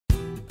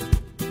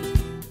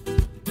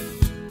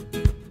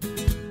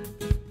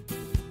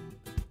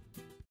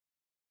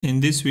In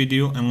this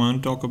video, I'm going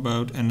to talk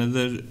about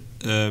another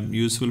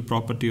useful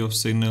property of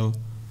signal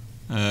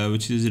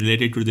which is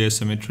related to their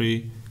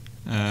symmetry,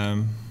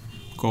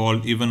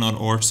 called even or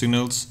odd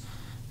signals.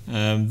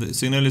 The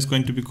signal is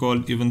going to be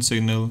called even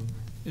signal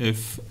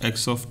if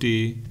x of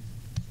t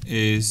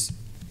is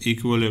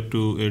equal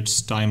to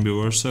its time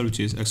reversal,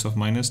 which is x of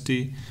minus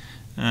t,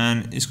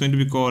 and it's going to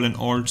be called an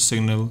odd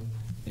signal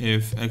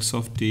if x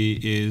of t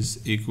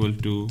is equal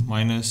to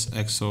minus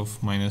x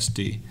of minus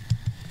t.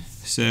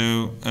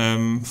 So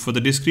for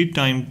the discrete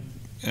time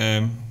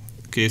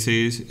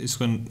cases,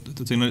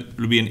 the signal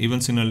will be an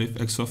even signal if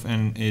x of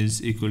n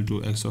is equal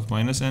to x of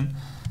minus n,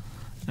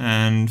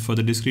 and for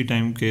the discrete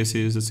time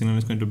cases, the signal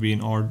is going to be an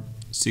odd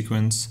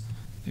sequence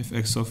if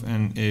x of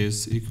n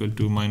is equal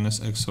to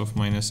minus x of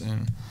minus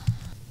n.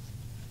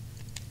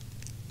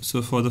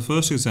 So for the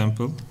first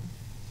example,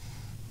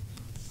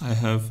 I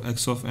have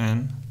x of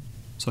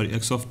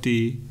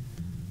t,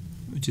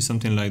 which is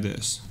something like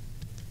this.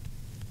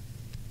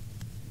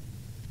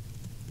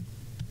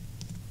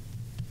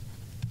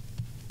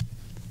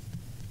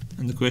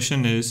 And the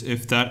question is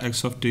if that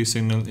x of t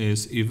signal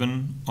is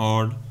even,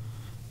 odd,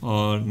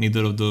 or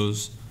neither of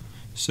those.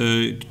 So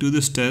to do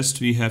this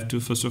test, we have to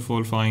first of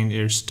all find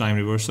its time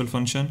reversal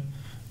function,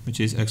 which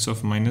is x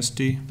of minus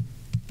t.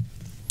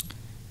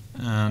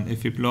 And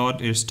if we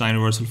plot its time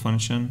reversal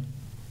function,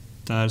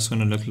 that's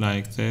going to look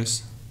like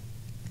this,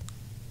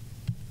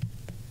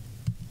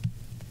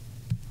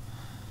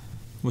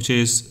 which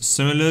is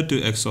similar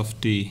to x of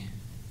t,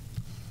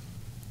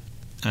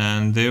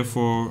 and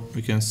therefore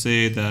we can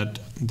say that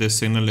this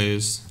signal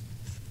is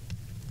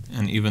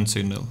an even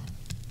signal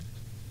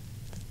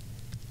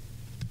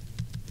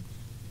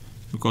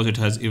because it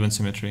has even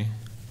symmetry.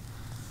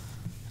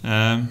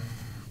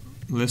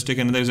 Let's take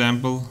another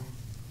example.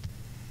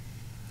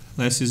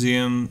 Let's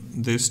assume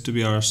this to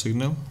be our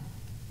signal.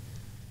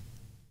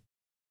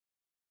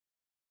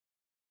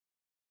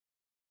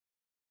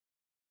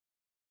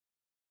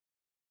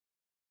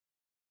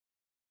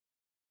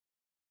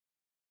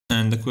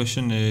 And the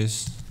question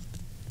is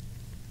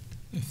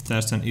if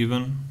that's an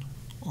even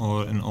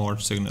or an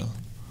odd signal.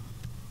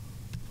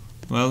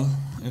 Well,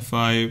 if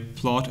I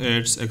plot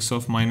its x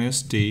of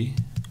minus t,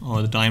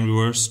 or the time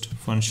reversed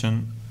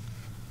function,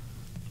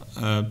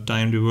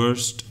 time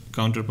reversed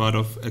counterpart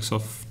of x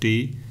of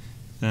t,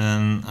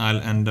 then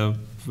I'll end up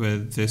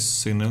with this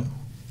signal.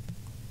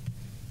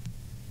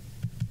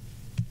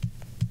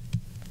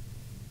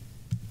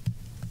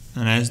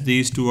 And as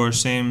these two are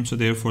same, so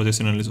therefore this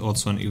signal is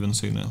also an even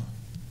signal.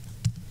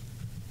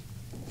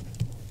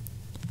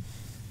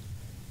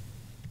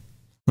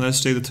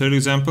 Let's take the third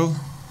example,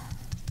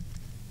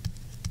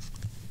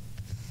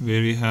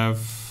 where we have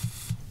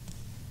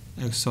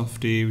x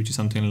of t, which is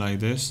something like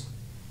this.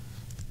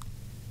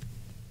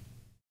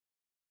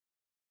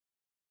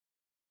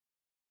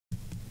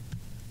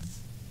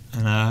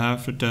 And I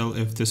have to tell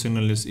if the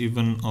signal is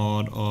even,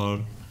 odd, or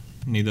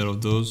neither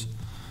of those.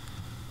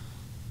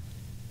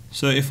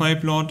 So if I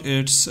plot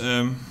its,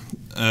 to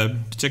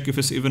check if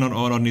it's even or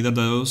odd or neither of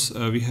those,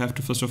 we have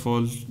to first of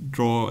all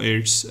draw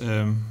its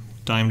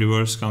time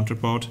reverse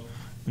counterpart,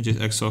 which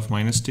is x of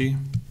minus t.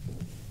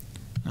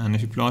 And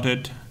if you plot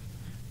it,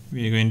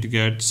 we are going to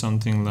get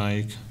something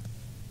like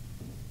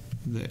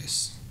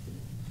this.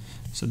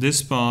 So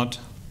this part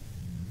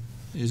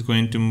is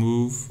going to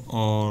move,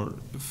 or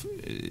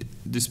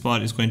this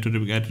part is going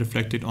to get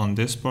reflected on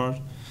this part,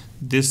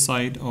 this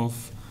side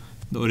of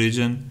the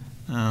origin,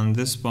 and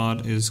this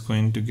part is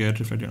going to get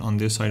reflected on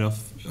this side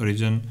of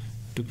origin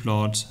to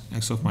plot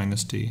x of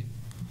minus t.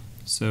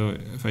 So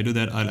if I do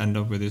that, I'll end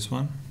up with this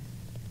one.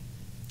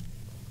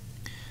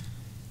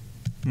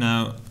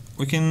 Now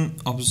we can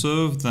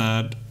observe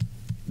that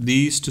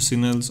these two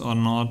signals are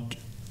not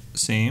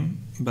same,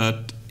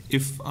 but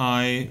if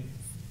I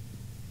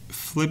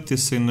flip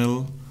this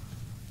signal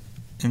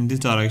in this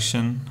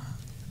direction,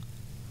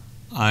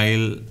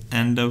 I'll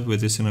end up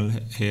with this signal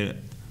here.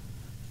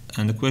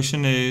 And the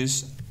question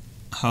is,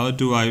 how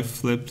do I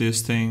flip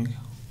this thing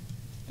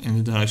in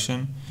the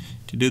direction?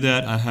 To do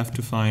that, I have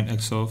to find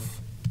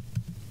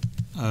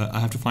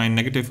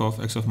negative of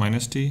x of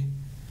minus t,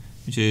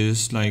 which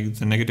is like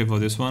the negative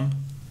of this one.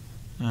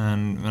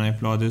 And when I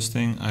plot this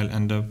thing, I'll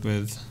end up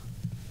with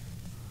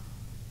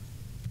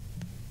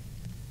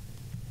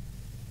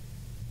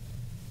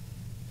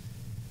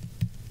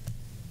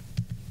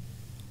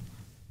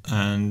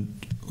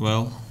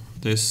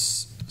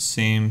this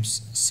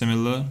seems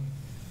similar,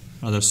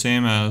 rather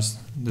same as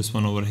this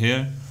one over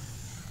here.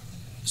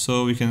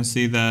 So we can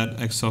see that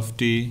x of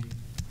t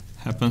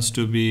happens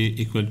to be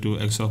equal to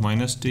x of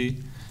minus t.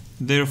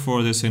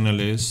 Therefore the signal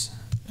is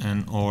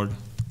an odd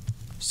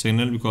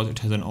signal because it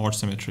has an odd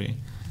symmetry.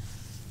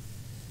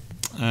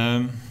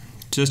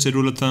 Just a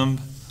rule of thumb,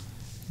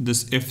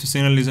 if the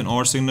signal is an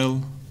odd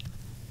signal,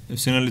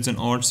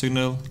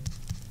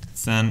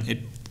 then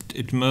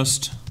it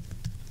must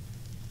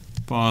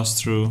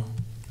pass through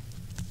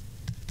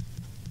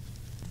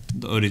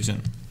the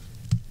origin.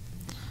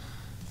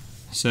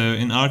 So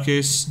in our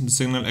case, the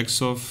signal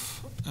x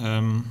of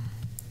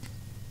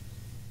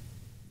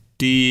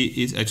t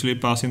is actually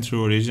passing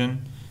through origin,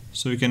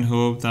 so we can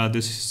hope that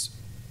this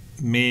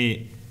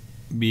may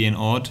be an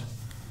odd,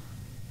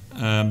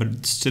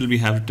 but still we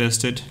have to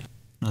test it.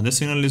 Now this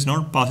signal is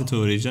not passing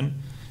through origin,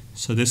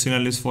 so this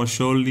signal is for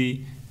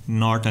surely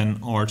not an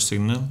odd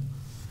signal.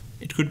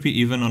 It could be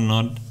even or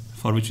not,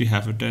 for which we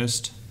have to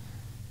test,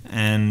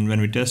 and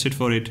when we tested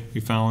for it,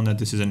 we found that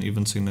this is an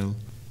even signal.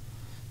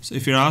 So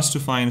if you're asked to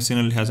find a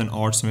signal that has an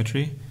odd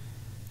symmetry,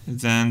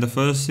 then the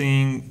first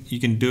thing you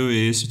can do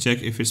is to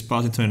check if it's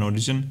passing through an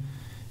origin.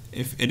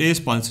 If it is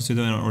passing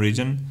through an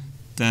origin,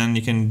 then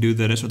you can do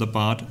the rest of the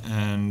part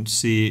and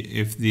see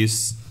if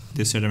this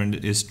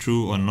statement is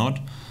true or not.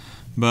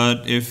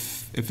 But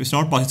if it's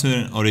not passing through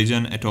an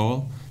origin at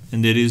all,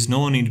 then there is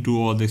no need to do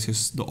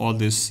all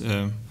this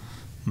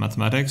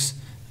mathematics,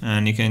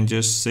 and you can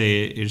just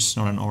say it's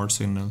not an odd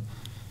signal.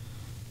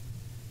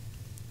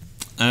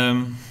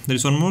 There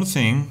is one more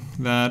thing,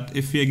 that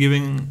if we are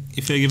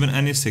given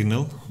any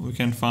signal, we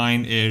can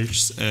find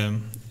its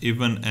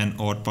even and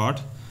odd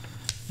part,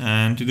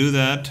 and to do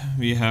that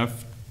we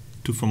have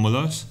two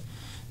formulas.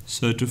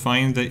 So to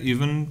find the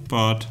even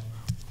part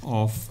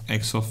of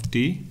x of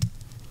t,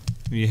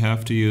 we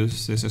have to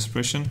use this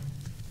expression,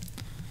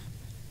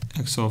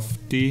 x of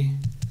t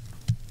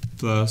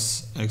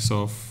plus x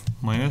of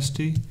minus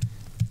t,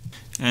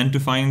 and to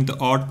find the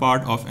odd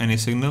part of any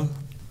signal,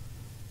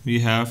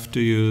 we have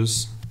to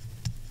use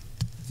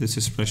this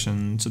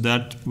expression. So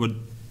that what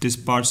this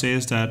part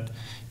says, that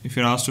if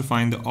you're asked to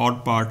find the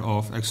odd part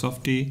of x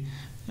of t,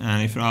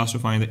 and if you're asked to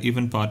find the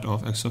even part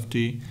of x of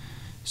t,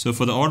 so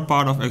for the odd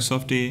part of x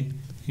of t,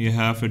 you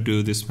have to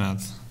do this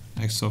math,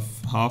 x of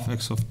half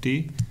x of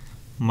t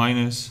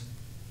minus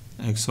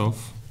x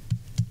of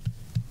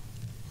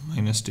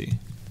minus t.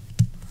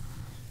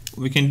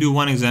 We can do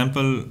one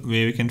example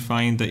where we can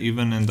find the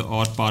even and the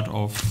odd part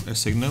of a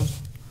signal.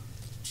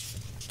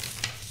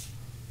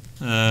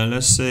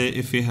 Let's say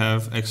if we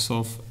have x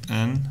of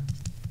n,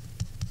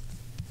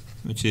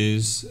 which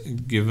is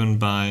given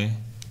by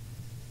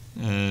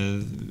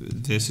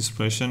this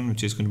expression,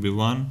 which is going to be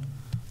 1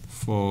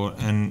 for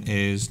n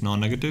is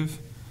non-negative,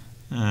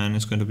 and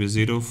it's going to be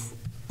 0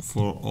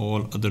 for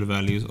all other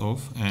values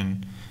of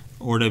n.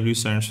 OW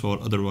stands for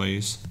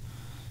otherwise.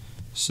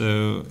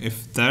 So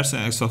if that's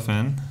x of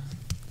n,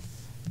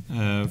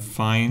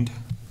 find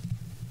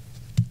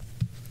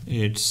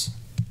its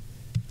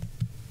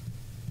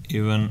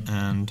even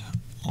and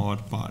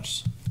odd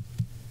parts.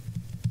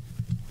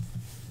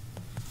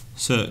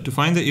 So to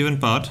find the even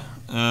part,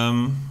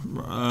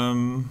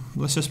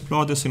 let's just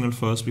plot the signal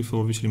first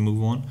before we actually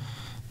move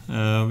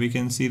on. We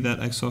can see that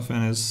x of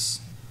n is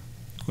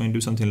going to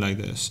do something like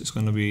this. It's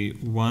going to be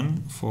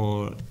 1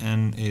 for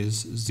n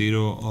is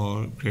 0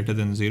 or greater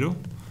than 0,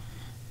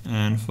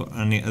 and for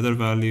any other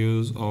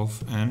values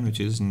of n which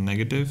is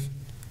negative,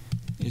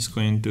 it's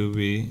going to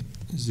be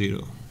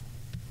 0.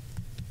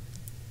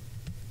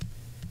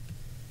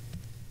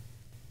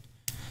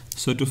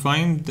 So to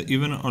find the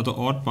even or the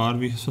odd part,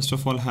 we first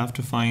of all have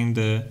to find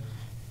the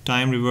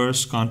time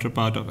reverse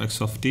counterpart of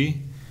x of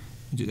t,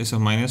 which is x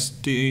of minus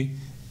t.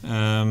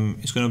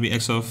 It's going to be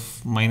x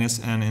of minus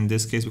n in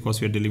this case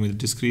because we are dealing with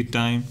discrete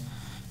time.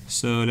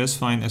 So let's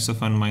find x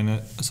of n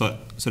minus.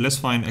 So let's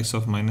find x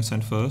of minus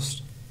n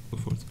first. So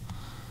forth.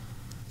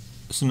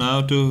 So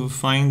now to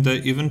find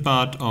the even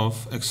part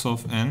of x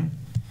of n,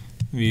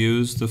 we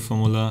use the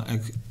formula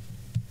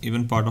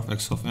even part of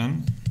x of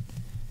n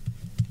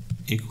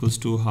equals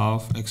to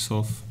half x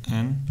of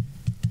n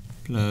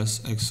plus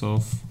x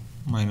of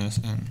minus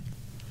n.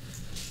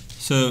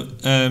 So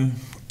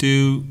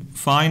to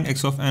find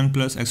x of n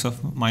plus x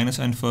of minus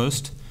n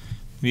first,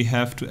 we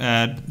have to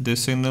add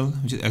this signal,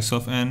 which is x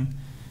of n,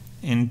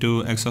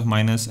 into x of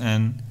minus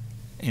n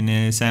in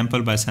a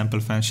sample by sample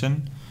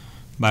fashion,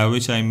 by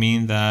which I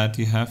mean that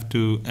you have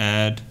to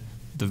add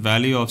the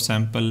value of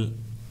sample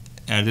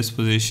at this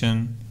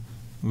position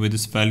with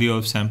this value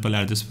of sample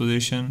at this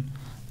position,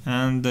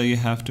 and you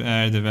have to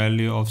add the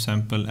value of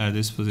sample at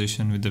this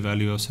position with the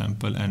value of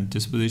sample at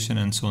this position,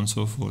 and so on and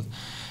so forth.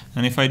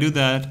 And if I do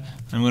that,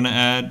 I'm going to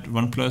add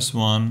 1 plus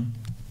 1,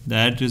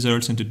 that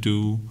results into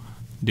 2,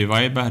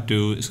 divide by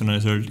 2 is going to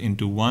result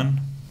into 1.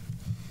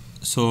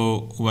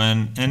 So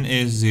when n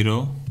is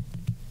 0,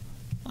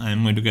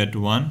 I'm going to get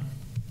 1,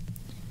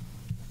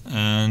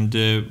 and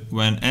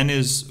when n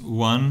is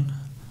 1,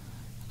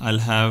 I'll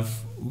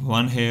have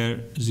 1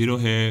 here, 0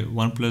 here,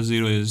 1 plus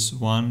 0 is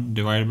 1,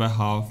 divided by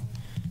half,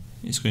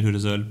 it's going to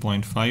result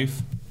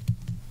 0.5,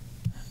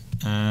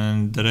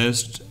 and the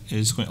rest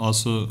is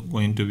also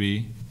going to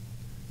be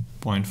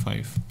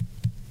 0.5.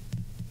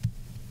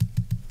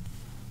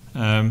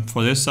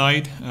 For this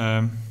side,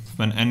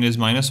 when n is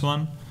minus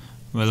 1,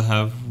 we'll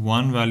have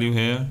 1 value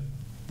here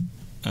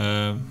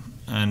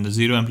and the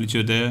 0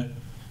 amplitude there,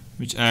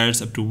 which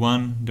adds up to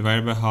 1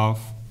 divided by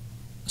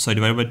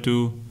divided by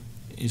 2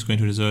 is going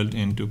to result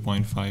into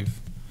 0.5.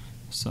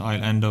 So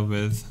I'll end up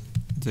with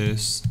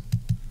this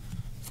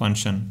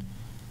function.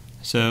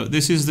 So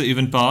this is the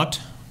even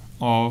part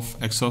of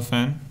x of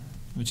n,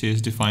 which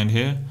is defined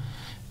here,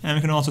 and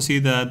we can also see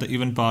that the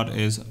even part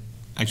is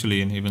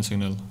actually an even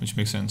signal, which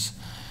makes sense.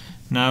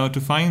 Now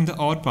to find the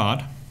odd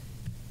part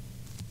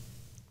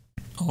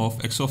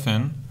of x of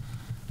n,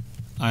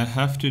 I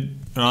have to,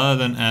 rather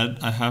than add,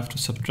 I have to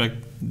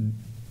subtract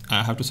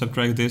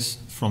this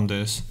from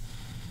this.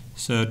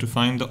 So to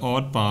find the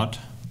odd part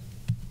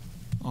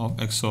of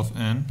x of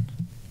n,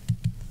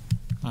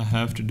 I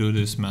have to do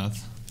this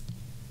math: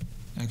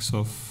 x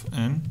of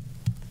n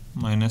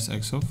minus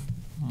x of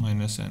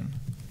minus n.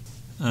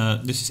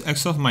 This is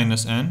x of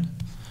minus n,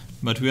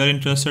 but we are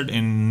interested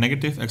in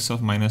negative x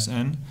of minus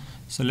n.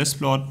 So let's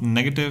plot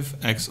negative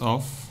x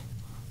of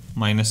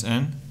minus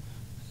n.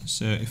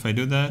 So if I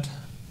do that,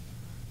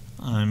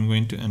 I'm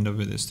going to end up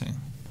with this thing.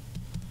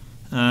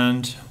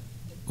 And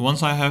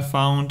once I have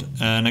found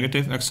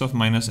negative x of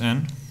minus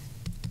n,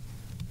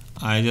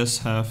 I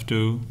just have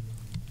to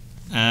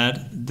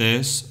add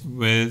this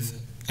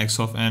with x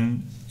of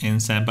n in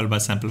sample by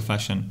sample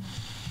fashion.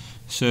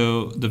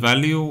 So the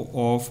value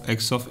of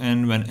x of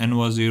n when n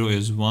was 0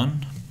 is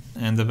 1,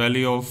 and the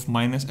value of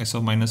minus x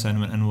of minus n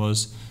when n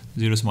was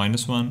 0 is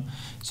minus 1.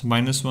 So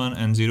minus 1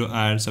 and 0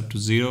 adds up to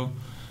 0,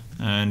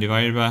 and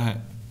divided by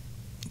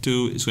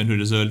 2 is going to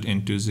result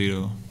into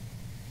 0.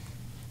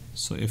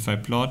 So if I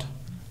plot,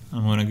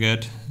 I'm going to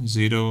get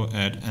 0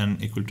 at n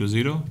equal to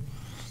 0,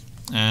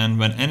 and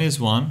when n is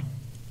 1,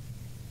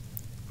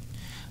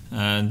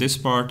 this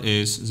part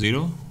is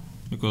 0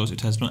 because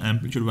it has no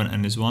amplitude when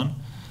n is 1,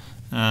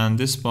 and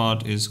this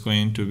part is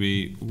going to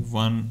be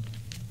 1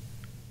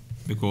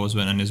 because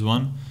when n is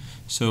 1.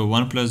 So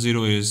 1 plus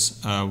 0 is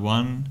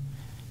 1,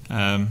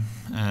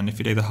 and if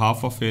you take the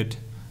half of it,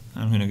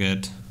 I'm going to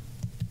get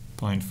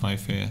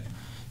 0.5 here.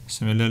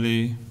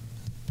 Similarly,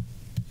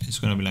 it's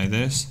going to be like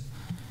this.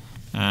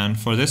 And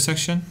for this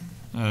section,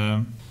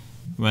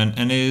 when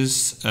n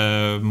is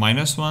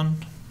minus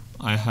 1,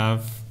 I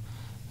have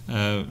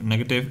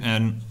negative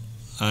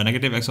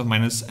x of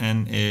minus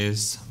n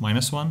is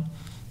minus 1.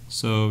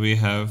 So we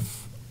have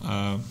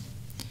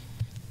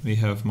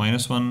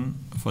minus 1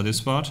 for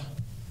this part,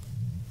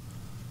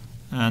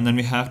 and then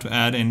we have to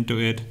add into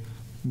it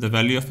the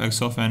value of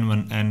x of n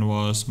when n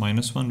was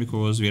minus 1,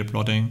 because we are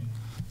plotting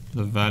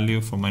the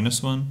value for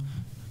minus 1.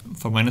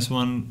 For minus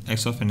 1,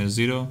 x of n is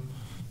 0.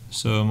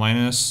 So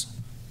minus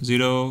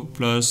 0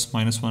 plus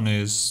minus 1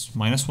 is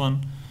minus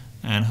 1,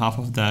 and half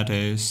of that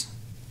is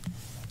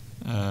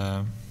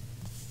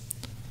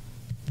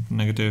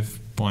negative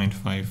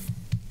 0.5.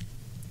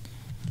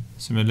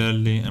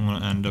 Similarly, I'm going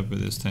to end up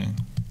with this thing.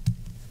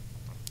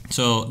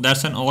 So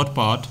that's an odd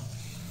part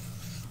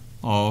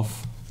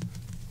of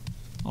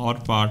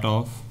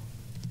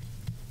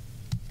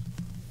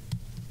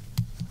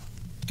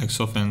x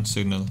of n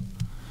signal,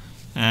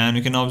 and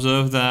you can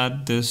observe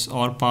that this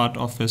odd part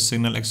of a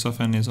signal x of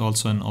n is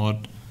also an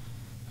odd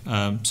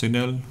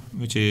signal,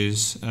 which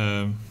is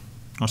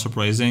not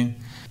surprising.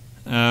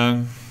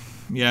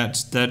 Yeah,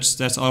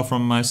 that's all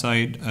from my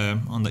side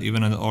on the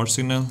even and the odd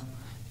signal.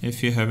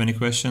 If you have any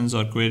questions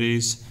or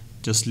queries,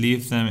 just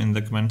leave them in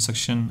the comment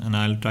section, and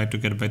I'll try to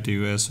get back to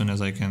you as soon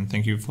as I can.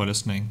 Thank you for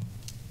listening.